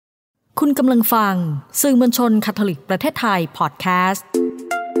คุณกำลังฟังสื่อมวลชนคาทอลิกประเทศไทยพอดแคสต์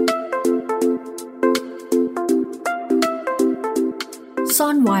ซ่อ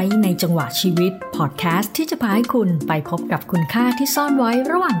นไว้ในจังหวะชีวิตพอดแคสต์ที่จะพาให้คุณไปพบกับคุณค่าที่ซ่อนไว้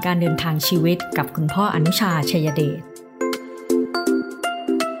ระหว่างการเดินทางชีวิตกับคุณพ่ออนุชา ชัยเดช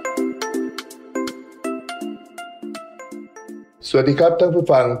สวัสดีครับท่านผู้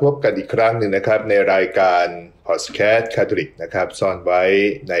ฟังพบกันอีกครั้งหนึ่งนะครับในรายการพอดแคสต์คาทอลิกนะครับซ่อนไว้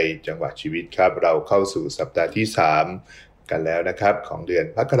ในจังหวะชีวิตครับเราเข้าสู่สัปดาห์ที่3กันแล้วนะครับของเดือน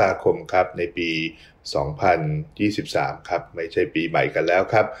มกราคมครับในปี2023ครับไม่ใช่ปีใหม่กันแล้ว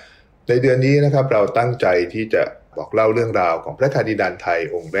ครับในเดือนนี้นะครับเราตั้งใจที่จะบอกเล่าเรื่องราวของพระคาร์ดินัลไทย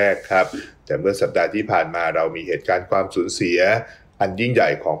องค์แรกครับแต่เมื่อสัปดาห์ที่ผ่านมาเรามีเหตุการณ์ความสูญเสียอันยิ่งใหญ่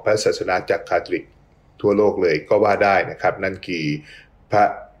ของพระศาสนาจักรคาทอลิกทั่วโลกเลยก็ว่าได้นะครับนั่นคือพระ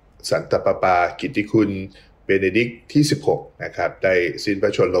สันตะปาปากิตติคุณเบเนดิกต์ที่16นะครับได้สิ้นพร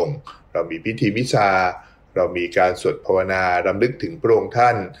ะชนม์ลงเรามีพิธีมิซาเรามีการสวดภาวนารำลึกถึงพระองค์ท่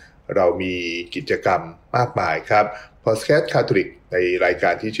านเรามีกิจกรรมมากมายครับพอดแคสต์คาทอลิกในรายกา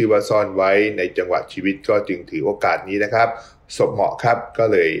รที่ชื่อว่าซ่อนไว้ในจังหวะชีวิตก็จึงถือโอกาสนี้นะครับสมเหมาะครับก็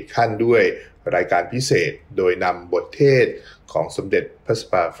เลยขั้นด้วยรายการพิเศษโดยนำบทเทศของสมเด็จพระสั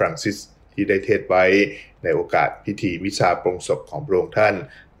ปาฟรังซิสที่ได้เทศไว้ในโอกาสพิธีมิซาปลงศพของพระองค์ท่าน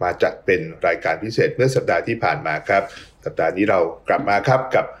มาจัดเป็นรายการพิเศษเมื่อสัปดาห์ที่ผ่านมาครับสัปดาห์นี้เรากลับมาครับ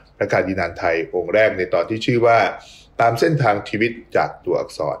กับพระคาร์ดินัลไทยองค์แรกในตอนที่ชื่อว่าตามเส้นทางชีวิตจากตัวอั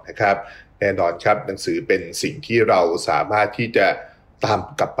กษรนะครับแน่นอนครับหนังสือเป็นสิ่งที่เราสามารถที่จะตาม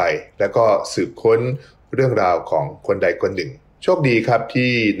กลับไปแล้วก็สืบค้นเรื่องราวของคนใดคนหนึ่งโชคดีครับ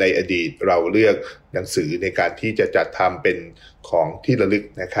ที่ในอดีตเราเลือกหนังสือในการที่จะจัดทำเป็นของที่ระลึก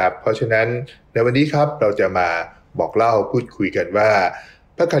นะครับเพราะฉะนั้นในวันนี้ครับเราจะมาบอกเล่าพูดคุยกันว่า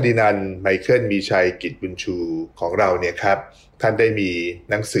พระคาร์ดินัลไมเคิลมีชัยกิจบุญชูของเราเนี่ยครับท่านได้มี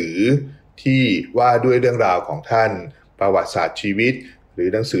หนังสือที่ว่าด้วยเรื่องราวของท่านประวัติศาสตร์ชีวิตหรือ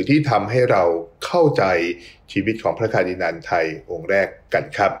หนังสือที่ทำให้เราเข้าใจชีวิตของพระคาร์ดินัลไทยองค์แรกกัน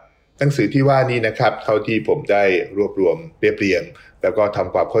ครับหนังสือที่ว่านี้นะครับเท่าที่ผมได้รวบรวมเรียบเรียงแล้วก็ท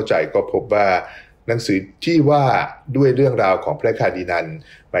ำความเข้าใจก็พบว่าหนังสือที่ว่าด้วยเรื่องราวของพระคาร์ดินัล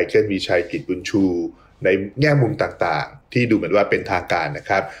ไมเคิลมีชัยกิจบุญชูในแง่มุมต่างๆที่ดูเหมือนว่าเป็นทางการนะ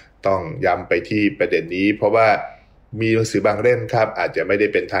ครับต้องย้ำไปที่ประเด็นนี้เพราะว่ามีหนังสือบางเล่มครับอาจจะไม่ได้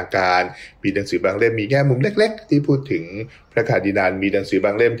เป็นทางการมีหนังสือบางเล่มมีแง่มุมเล็กๆที่พูดถึงพระคาร์ดินัลมีหนังสือบ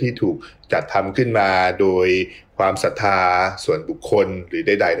างเล่มที่ถูกจัดทำขึ้นมาโดยความศรัทธาส่วนบุคคลหรือใ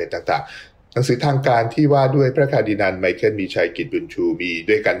ดๆในต่างๆหนังสือทางการที่ว่าด้วยพระคาร์ดินัลไมเคิลมีชัยกิจบุญชูมี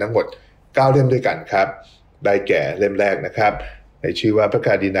ด้วยกันทั้งหมด9เล่มด้วยกันครับได้แก่เล่มแรกนะครับในชื่อว่าพระค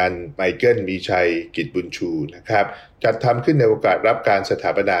าร์ดินัลไมเคิลมีชัยกิจบุญชูนะครับจัดทำขึ้นในโอกาสรับการสถ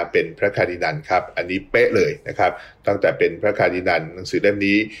าปนาเป็นพระคาร์ดินัลครับอันนี้เป๊ะเลยนะครับตั้งแต่เป็นพระคาร์ดินัลหนังสือเล่ม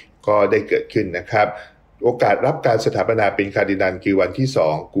นี้ก็ได้เกิดขึ้นนะครับโอกาสรับการสถาปนาเป็นคาร์ดินัลคือวันที่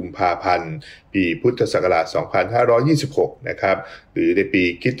2กุมภาพันธ์ปีพุทธศักราช2526นะครับหรือในปี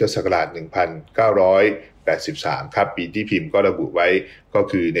คริสตศักราช1983ครับปีที่พิมพ์ก็ระบุไว้ก็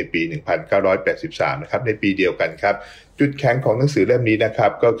คือในปี1983นะครับในปีเดียวกันครับจุดแข็งของหนังสือเล่มนี้นะครั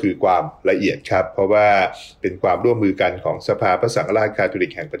บก็คือความละเอียดครับเพราะว่าเป็นความร่วมมือกันของสภาพระสังฆราชคาทอลิ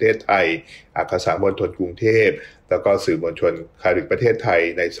กแห่งประเทศไทยอัครสารมณฑลกรุงเทพแล้วก็สื่อมวลชนคาทอลิกประเทศไทย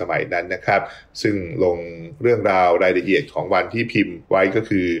ในสมัยนั้นนะครับซึ่งลงเรื่องราวรายละเอียดของวันที่พิมพ์ไว้ก็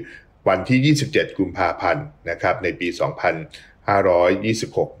คือวันที่27กุมภาพันธ์นะครับในปี2526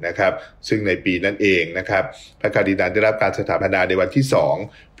นะครับซึ่งในปีนั้นเองนะครับพระคาร์ดินัลได้รับการสถาปนาในวันที่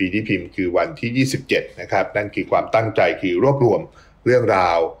2ปีที่พิมพ์คือวันที่27นะครับนั่นคือความตั้งใจคือรวบรวมเรื่องรา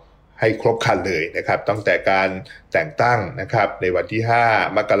วให้ครบครันเลยนะครับตั้งแต่การแต่งตั้งนะครับในวันที่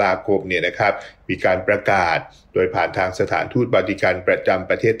5มกราคมเนี่ยนะครับมีการประกาศโดยผ่านทางสถานทูตวาติกันประจำ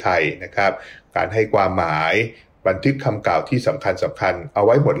ประเทศไทยนะครับการให้ความหมายบันทึกคำกล่าวที่สำคัญเอาไ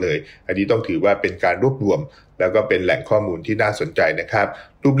ว้หมดเลยอันนี้ต้องถือว่าเป็นการรวบรวมแล้วก็เป็นแหล่งข้อมูลที่น่าสนใจนะครับ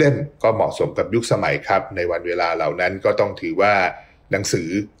รูปเล่มก็เหมาะสมกับยุคสมัยครับในวันเวลาเหล่านั้นก็ต้องถือว่าหนังสือ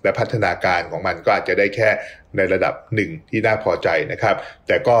และพัฒนาการของมันก็อาจจะได้แค่ในระดับหนึ่งที่น่าพอใจนะครับแ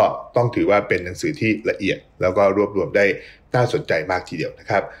ต่ก็ต้องถือว่าเป็นหนังสือที่ละเอียดแล้วก็รวบรวมได้น่าสนใจมากทีเดียวนะ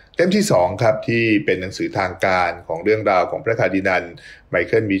ครับเล่มที่2ครับที่เป็นหนังสือทางการของเรื่องราวของพระคาร์ดินัลไมเ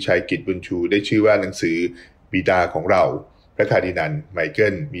คิลมีชัยกิจบุญชูได้ชื่อว่าหนังสือบิดาของเราพระคาร์ดินัลไมเคิ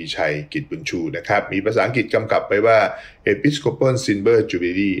ลมีชัยกิจบุญชูนะครับมีภาษาอังกฤษกำกับไว้ว่า Episcopal Silver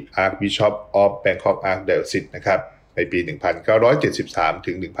Jubilee Archbishop of Bangkok Archdiocese นะครับในปี1973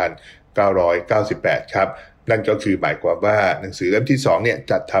ถึง1998ครับนั่นก็คือหมายความว่าหนังสือเล่มที่2เนี่ย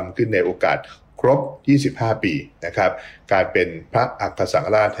จัดทำขึ้นในโอกาส ครบ25ปีนะครับการเป็นพระอัครสังฆ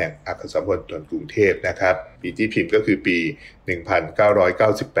ราชแห่งอัครสัมพันธรกรุงเทพนะครับปีที่พิมพ์ก็คือปี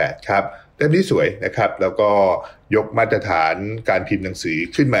1998ครับเล่มนี้สวยนะครับแล้วก็ยกมาตรฐานการพิมพ์หนังสือ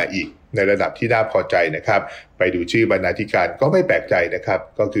ขึ้นมาอีกในระดับที่น่าพอใจนะครับไปดูชื่อบรรณาธิการก็ไม่แปลกใจนะครับ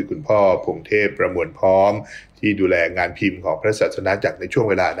ก็คือคุณพ่อพงเทพประมวลพร้อมที่ดูแลงานพิมพ์ของพระศาสนาจักรในช่วง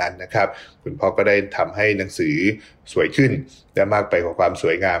เวลานั้นนะครับคุณพ่อก็ได้ทำให้หนังสือสวยขึ้นและมากไปกว่าความส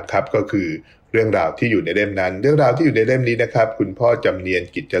วยงามครับก็คือเรื่องราวที่อยู่ในเล่มนั้นเรื่องราวที่อยู่ในเล่มนี้นะครับคุณพ่อจำเนียน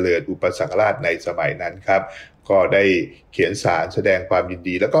กิจเจริญอุปสังฆราชในสมัยนั้นครับก็ได้เขียนสารแสดงความยิน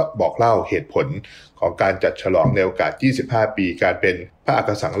ดีแล้วก็บอกเล่าเหตุผลของการจัดฉลองในโอกาส25ปีการเป็นพระอัค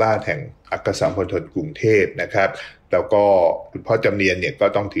รสังฆราชแห่งอัครสัมพันธรกรุงเทพนะครับแล้วก็คุณพ่อจำเนียนเนี่ยก็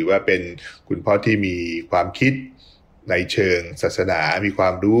ต้องถือว่าเป็นคุณพ่อที่มีความคิดในเชิงศาสนามีควา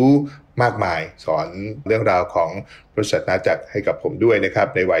มรู้มากมายสอนเรื่องราวของพระศาสนาจักรให้กับผมด้วยนะครับ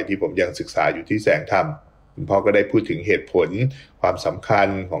ในวัยที่ผมยังศึกษาอยู่ที่แสงธรรมคุณพ่อก็ได้พูดถึงเหตุผลความสำคัญ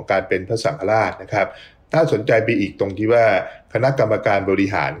ของการเป็นพระสังฆราชนะครับน่าสนใจไปอีกตรงที่ว่าคณะกรรมการบริ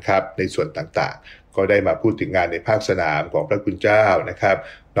หารครับในส่วนต่างๆก็ได้มาพูดถึงงานในภาคสนามของพระคุณเจ้านะครับ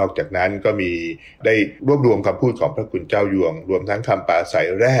นอกจากนั้นก็มีได้รวบรวมคำพูดของพระคุณเจ้ายวงรวมทั้งคำปราศัย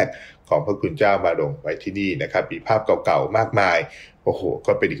แรกของพระคุณเจ้ามาลงไว้ที่นี่นะครับมีภาพเก่าๆมากมายโอ้โห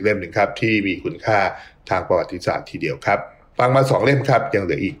ก็เป็นอีกเล่มหนึ่งครับที่มีคุณค่าทางประวัติศาสตร์ทีเดียวครับฟังมา2เล่มครับยังเห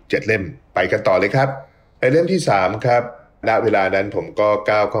ลืออีก7เล่มไปกันต่อเลยครับในเล่มที่3ครับณเวลานั้นผมก็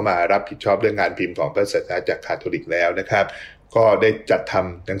ก้าวเข้ามารับผิดชอบเรื่องงานพิมพ์ของพระศาสนาจักรคาทอลิกแล้วนะครับก็ได้จัดท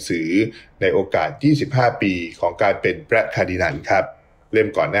ำหนังสือในโอกาส25ปีของการเป็นพระคาร์ดินัลครับเล่ม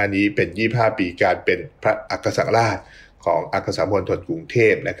ก่อนหน้านี้เป็น25ปีการเป็นพระอัครสังฆราชของอัครสัมพันธรกรุงเท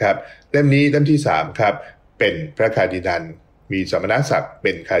พนะครับเล่มนี้เล่มที่3ครับเป็นพระคาร์ดินัลมีสมณศักดิ์เ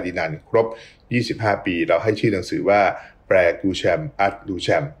ป็นคาร์ดินัลครบ25ปีเราให้ชื่อหนังสือว่าแปรกูแชมอัดลูแช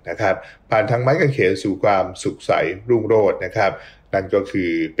มนะครับผ่านทางไม้กางเขนสู่ความสุขใสรุ่งโรจน์นะครับนั่นก็คื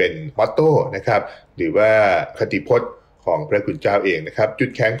อเป็นมอตโต้นะครับหรือว่าคติพจน์ของพระคุณเจ้าเองนะครับจุด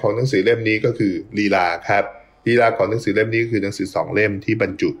แข็งของหนังสือเล่มนี้ก็คือลีลาครับลีลาของหนังสือเล่มนี้คือหนังสือ2เล่มที่บร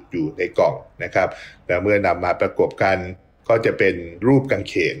รจุอยู่ในกล่องนะครับแล้วเมื่อนำมาประกบกันก็จะเป็นรูปกาง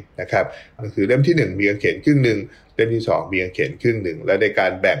เขนนะครับหนังสือเล่มที่1มีกางเขนครึ่งนึงเล่มที่2มีกางเขนครึ่งนึงและในกา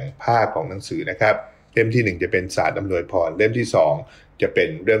รแบ่งภาคของหนังสือนะครับเล่มที่1จะเป็นศาสตร์อำนวยพรเล่มที่2จะเป็น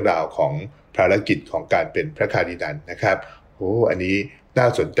เรื่องราวของภารกิจของการเป็นพระคาร์ดินัลนะครับอันนี้น่า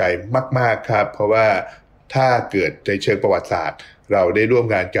สนใจมากๆครับเพราะว่าถ้าเกิดในเชิงประวัติศาสตร์เราได้ร่วม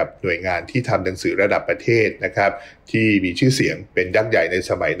งานกับหน่วยงานที่ทำหนังสือระดับประเทศนะครับที่มีชื่อเสียงเป็นยักษ์ใหญ่ใน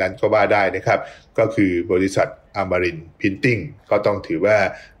สมัยนั้นก็ว่าได้นะครับก็คือบริษัทอมรินทร์พิมพ์ติ้งก็ต้องถือว่า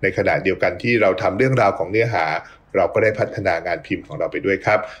ในขณะเดียวกันที่เราทำเรื่องราวของเนื้อหาเราก็ได้พัฒนางานพิมพ์ของเราไปด้วยค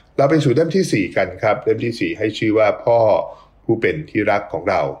รับเราไปสู่เล่มที่4กันครับเล่มที่4ให้ชื่อว่าพ่อผู้เป็นที่รักของ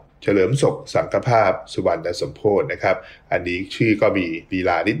เราเฉลิมศกสังฆภาพสุวรรณสมโภชนะครับอันนี้ชื่อก็มีลีล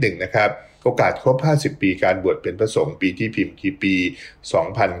านิดหนึ่งนะครับโอกาสครบ50ปีการบวชเป็นพระสงฆ์ปีที่พิมพ์คือปี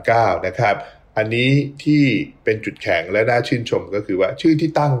2009นะครับอันนี้ที่เป็นจุดแข็งและน่าชื่นชมก็คือว่าชื่อที่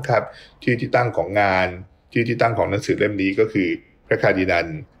ตั้งครับชื่อที่ตั้งของงานชื่อที่ตั้งของหนังสือเล่มนี้ก็คือพระคาร์ดินัล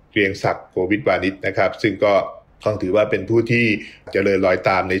เกรียงศักดิ์โกวิทวานิชนะครับซึ่งก็ต้องถือว่าเป็นผู้ที่เจริญรอยต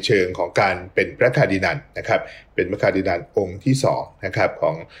ามในเชิงของการเป็นพระคาร์ดินัลนะครับเป็นพระคาร์ดินัลองค์ที่2นะครับข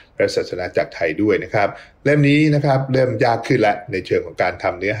องพระศาสนาจักรไทยด้วยนะครับเล่มนี้นะครับเริ่มยากขึ้นแล้วในเชิงของการท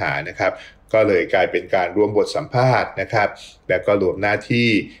ำเนื้อหานะครับก็เลยกลายเป็นการรวมบทสัมภาษณ์นะครับและก็รวมหน้าที่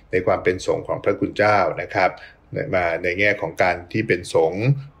ในความเป็นสงฆ์ของพระคุณเจ้านะครับมาในแง่ของการที่เป็นสงฆ์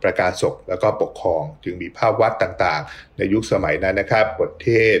ประกาศกแล้วก็ปกครองจึงมีภาพวาดต่างๆในยุคสมัยนั้นนะครับบทเท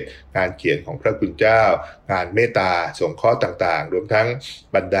ศงานเขียนของพระคุณเจ้างานเมตตาสงเคราะห์ต่างๆรวมทั้ง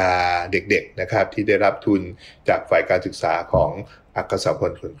บรรดาเด็กๆนะครับที่ได้รับทุนจากฝ่ายการศึกษาของอัครสัมพั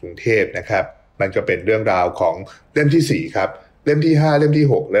นธรกรุงเทพนะครับมันก็เป็นเรื่องราวของเล่มที่4ครับเล่มที่5เล่มที่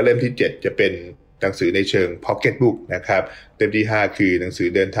6และเล่มที่7จะเป็นหนังสือในเชิงพ็อกเก็ตบุ๊กนะครับเล่มที่5คือหนังสือ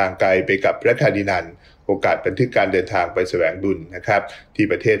เดินทางไกลไปกับพระคาร์ดินัลโอกาสบันทึกการเดินทางไปแสวงบุญนะครับที่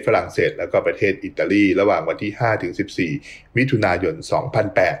ประเทศฝรั่งเศสแล้วก็ประเทศอิตาลีระหว่างวันที่5ถึง14มิถุนายน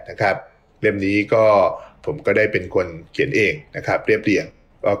2008นะครับเล่มนี้ก็ผมก็ได้เป็นคนเขียนเองนะครับเรียบเรียง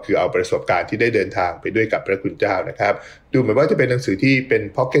ก็คือเอาประสบการณ์ที่ได้เดินทางไปด้วยกับพระคุณเจ้านะครับดูเหมือนว่าจะเป็นหนังสือที่เป็น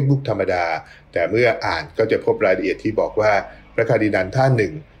พ็อกเก็ตบุ๊กธรรมดาแต่เมื่ออ่านก็จะพบรายละเอียดที่บอกว่าพระคาร์ดินัลท่านหนึ่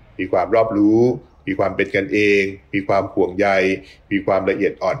งมีความรอบรู้มีความเป็นกันเองมีความห่วงใยมีความละเอี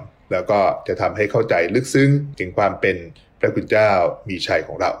ยดอ่อนแล้วก็จะทำให้เข้าใจลึกซึ้งถึงความเป็นพระคุณเจ้ามีชัยข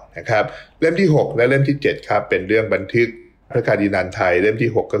องเรานะครับเล่มที่6และเล่มที่7ครับเป็นเรื่องบันทึกพระคาร์ดินัลไทยเล่ม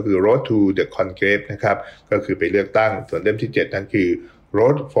ที่6ก็คือ Road to the Conclave นะครับก็คือไปเลือกตั้งส่วนเล่มที่7นั้นคือ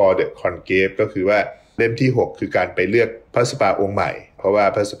Road for the Conclave ก็คือว่าเล่มที่6คือการไปเลือกพระสภาองค์ใหม่ เพราะว่า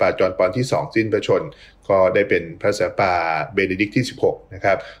พระสัสปาจอห์นปอนที่2สิ้นพระชนก็ได้เป็นพระสัสปาเบเนดิกต์ที่16นะค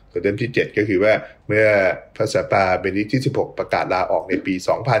รับส่วนเล่มที่7ก็คือว่าเมื่อพระสัสปาเบเนดิกต์ที่16ประกาศลาออกในปี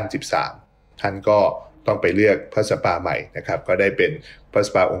2013ท่านก็ต้องไปเลือกพระสัสปาใหม่นะครับก็ได้เป็นพระสัส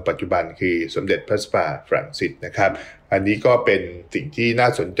ปาองค์ปัจจุบันคือสมเด็จพระสัสปาฟรังซิสนะครับอันนี้ก็เป็นสิ่งที่น่า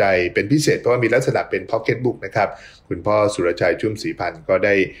สนใจเป็นพิเศษเพราะว่ามีลักษณะเป็นพ็อกเก็ตบุ๊กนะครับคุณพ่อสุรชัยชุ่มศรีพันธ์ก็ไ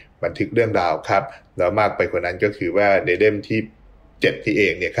ด้บันทึกเรื่องราวครับแล้วมากไปกว่านั้นก็คือว่าในเล่มที่7ที่เอ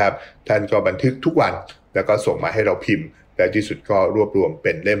งเนี่ยครับท่านก็บันทึกทุกวันแล้วก็ส่งมาให้เราพิมพ์และที่สุดก็รวบรวมเ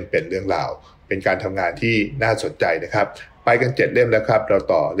ป็นเล่มเป็นเรื่องราวเป็นการทำงานที่น่าสนใจนะครับไปกัน7เล่มแล้วครับเรา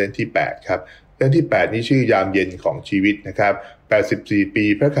ต่อเล่มที่8ครับเล่มที่8นี้ชื่อยามเย็นของชีวิตนะครับ84ปี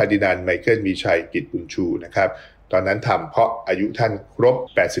พระคาร์ดินัลไมเคิลมีชัยกิจบุญชูนะครับตอนนั้นทำเพราะอายุท่านครบ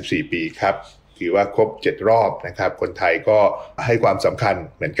84ปีครับถือว่าครบ7รอบนะครับคนไทยก็ให้ความสำคัญ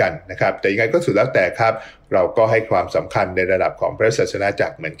เหมือนกันนะครับแต่ยังไงก็สุดแล้วแต่ครับเราก็ให้ความสำคัญในระดับของพระศาสนาจั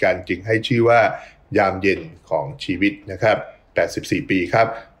กรเหมือนกันจึงให้ชื่อว่ายามเย็นของชีวิตนะครับ84ปีครับ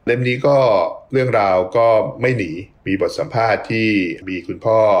เล่มนี้ก็เรื่องราวก็ไม่หนีมีบทสัมภาษณ์ที่มีคุณ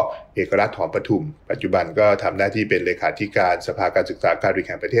พ่อเอกรัตน์หอมปทุมปัจจุบันก็ทำหน้าที่เป็นเลขาธิการสภาการศึกษาการบริ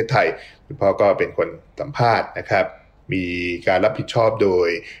หารประเทศไทยคุณพ่อก็เป็นคนสัมภาษณ์นะครับมีการรับผิดชอบโดย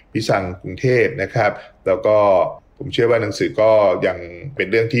วิสังกรุงเทพนะครับแล้วก็ผมเชื่อว่าหนังสือก็ยังเป็น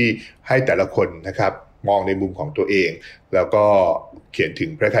เรื่องที่ให้แต่ละคนนะครับมองในมุมของตัวเองแล้วก็เขียนถึง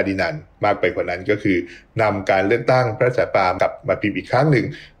พระคาร์ดินัลมากไปกว่านั้นก็คือนำการเลือกตั้งพระสัสปากลับมาพิมพ์อีกครั้งหนึ่ง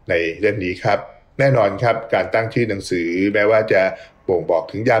ในเล่มนี้ครับแน่นอนครับการตั้งชื่อหนังสือแม้ว่าจะบ่งบอก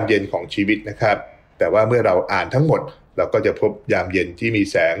ถึงยามเย็นของชีวิตนะครับแต่ว่าเมื่อเราอ่านทั้งหมดเราก็จะพบยามเย็นที่มี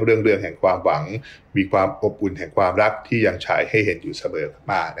แสงเรื่องแห่งความหวังมีความอบอุ่นแห่งความรักที่ยังฉายให้เห็นอยู่เสมอ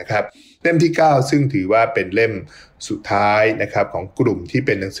มานะครับเล่มที่9ซึ่งถือว่าเป็นเล่มสุดท้ายนะครับของกลุ่มที่เ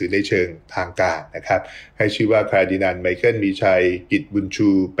ป็นหนังสือในเชิงทางการนะครับให้ชื่อว่าคาร์ดินัลไมเคิลมีชัยกิจบุญชู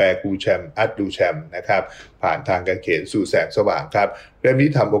แปรกูแชมอัดดูแชมนะครับผ่านทางการเขียนสู่แสงสว่างครับเล่มนี้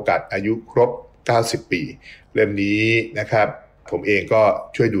ทำโอกาสอายุครบ90ปีเล่มนี้นะครับผมเองก็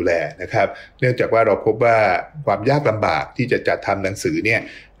ช่วยดูแลนะครับเนื่องจากว่าเราพบว่าความยากลำบากที่จะจัดทำหนังสือเนี่ย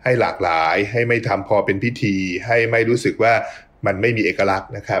ให้หลากหลายให้ไม่ทำพอเป็นพิธีให้ไม่รู้สึกว่ามันไม่มีเอกลักษณ์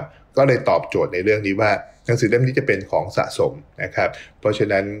นะครับก็เลยตอบโจทย์ในเรื่องนี้ว่าหนังสือเล่มนี้จะเป็นของสะสมนะครับเพราะฉะ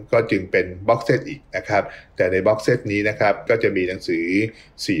นั้นก็จึงเป็นบ็อกเซตอีกนะครับแต่ในบ็อกเซตนี้นะครับก็จะมีหนังสือ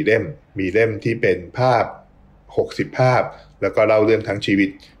4เล่มมีเล่มที่เป็นภาพ60ภาพแล้วก็เล่าเรื่องทั้งชีวิต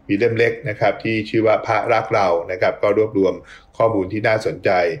มีเล่มเล็กนะครับที่ชื่อว่าพระรักเรานะครับก็รวบรวมข้อมูลที่น่าสนใจ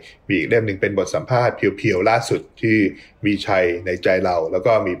มีอีกเล่มหนึ่งเป็นบทสัมภาษณ์เพียวๆล่าสุดที่มีชัยในใจเราแล้ว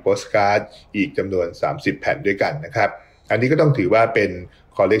ก็มีโปสการ์ดอีกจำนวน30แผ่นด้วยกันนะครับอันนี้ก็ต้องถือว่าเป็น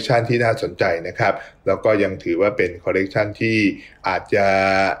คอลเลกชันที่น่าสนใจนะครับแล้วก็ยังถือว่าเป็นคอลเลกชันที่อาจจะ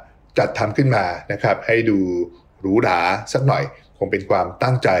จัดทำขึ้นมานะครับให้ดูหรูหราสักหน่อยคงเป็นความ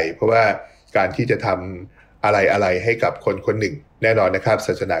ตั้งใจเพราะว่าการที่จะทำอะไรให้กับคนคนหนึ่งแน่นอนนะครับศ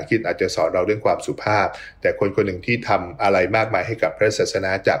าสนาคริสต์อาจจะสอนเราเรื่องความสุภาพแต่คนคนหนึ่งที่ทำอะไรมากมายให้กับพระศาสน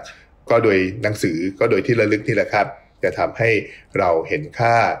าจักรก็โดยหนังสือก็โดยที่ระลึกนี่แหละครับจะทำให้เราเห็น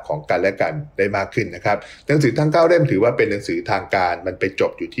ค่าของกันและกันได้มากขึ้นนะครับหนังสือทั้ง9เล่มถือว่าเป็นหนังสือทางการมันไปจ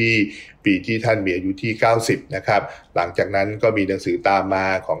บอยู่ที่ปีที่ท่านมีอายุที่90นะครับหลังจากนั้นก็มีหนังสือตามมา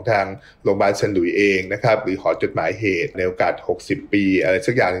ของทางโรงพยาบาลเซนต์หลุยส์เองนะครับหรือหอจดหมายเหตุในโอกาส60ปีอะไร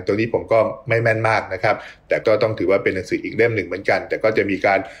สักอย่างนึงตัวนี้ผมก็ไม่แม่นมากนะครับแต่ก็ต้องถือว่าเป็นหนังสืออีกเล่มหนึ่งเหมือนกันแต่ก็จะมีก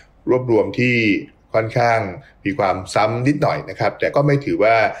ารรวบรวมที่ค่อนข้างมีความซ้ำนิดหน่อยนะครับแต่ก็ไม่ถือ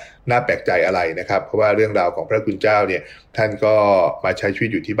ว่าน่าแปลกใจอะไรนะครับเพราะว่าเรื่องราวของพระคุณเจ้าเนี่ยท่านก็มาใช้ชีวิต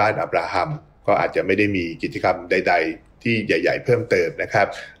อยู่ที่บ้านอับราฮัมก็อาจจะไม่ได้มีกิจกรรมใดๆที่ใหญ่ๆเพิ่มเติมนะครับ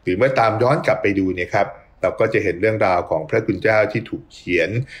หรือเมื่อตามย้อนกลับไปดูเนี่ยครับเราก็จะเห็นเรื่องราวของพระคุณเจ้าที่ถูกเขียน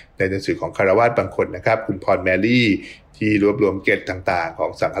ในหนังสือของคารวาสบางคนนะครับคุณพรแมรี่ที่รวบรวมเกตต่างๆขอ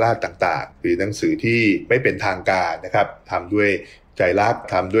งสังฆราชต่างๆหรือหนังสือที่ไม่เป็นทางการนะครับทำด้วยใจรัก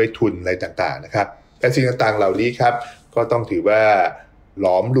ทำด้วยทุนอะไรต่างๆนะครับแต่สิ่งต่างๆเหล่านี้ครับก็ต้องถือว่าหล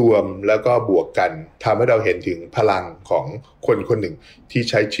อมรวมแล้วก็บวกกันทำให้เราเห็นถึงพลังของคนคนหนึ่งที่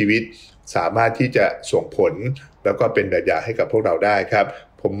ใช้ชีวิตสามารถที่จะส่งผลแล้วก็เป็นแบบอย่างให้กับพวกเราได้ครับ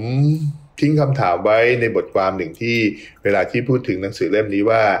ผมทิ้งคำถามไว้ในบทความหนึ่งที่เวลาที่พูดถึงหนังสือเล่มนี้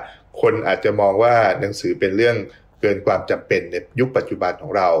ว่าคนอาจจะมองว่าหนังสือเป็นเรื่องเกินความจำเป็นในยุคปัจจุบันขอ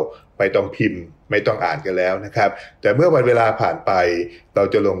งเราไม่ต้องพิมพ์ไม่ต้องอ่านกันแล้วนะครับแต่เมื่อวันเวลาผ่านไปเรา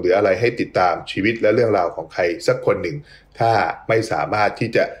จะลงเหลืออะไรให้ติดตามชีวิตและเรื่องราวของใครสักคนหนึ่งถ้าไม่สามารถที่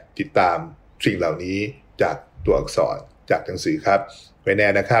จะติดตามสิ่งเหล่านี้จากตัวอักษรจากหนังสือครับไม่แน่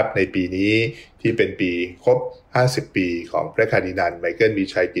นะครับในปีนี้ที่เป็นปีครบ50ปีของพระคาร์ดินัลไมเคิลมี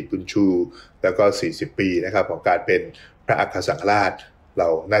ชัยกิจบุญชูแล้วก็40ปีนะครับของการเป็นพระอัครสังฆราชเรา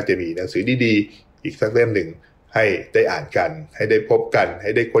น่าจะมีหนังสือดีๆอีกสักเล่มหนึ่ง ให้ได้อ่านกันให้ได้พบกันให้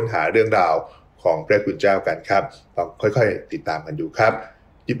ได้ค้นหาเรื่องราวของพระคุณเจ้ากันครับลองค่อยๆติดตามกันดูครับ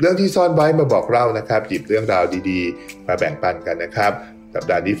หยิบเรื่องที่ซ่อนไว้มาบอกเล่านะครับหยิบเรื่องราวดีๆมาแบ่งปันกันนะครับสัป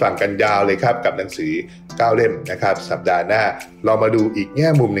ดาห์นี้ฟังกันยาวเลยครับกับหนังสือ9เล่มนะครับสัปดาห์หน้าเรามาดูอีกแง่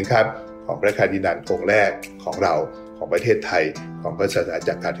มุมนึงครับของพระคาร์ดินัลองค์แรกของเราของประเทศไทยของพระศาสนา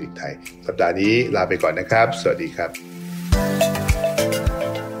จักรคาทอลิกไทยสัปดาห์นี้ลาไปก่อนนะครับสวัสดีครับ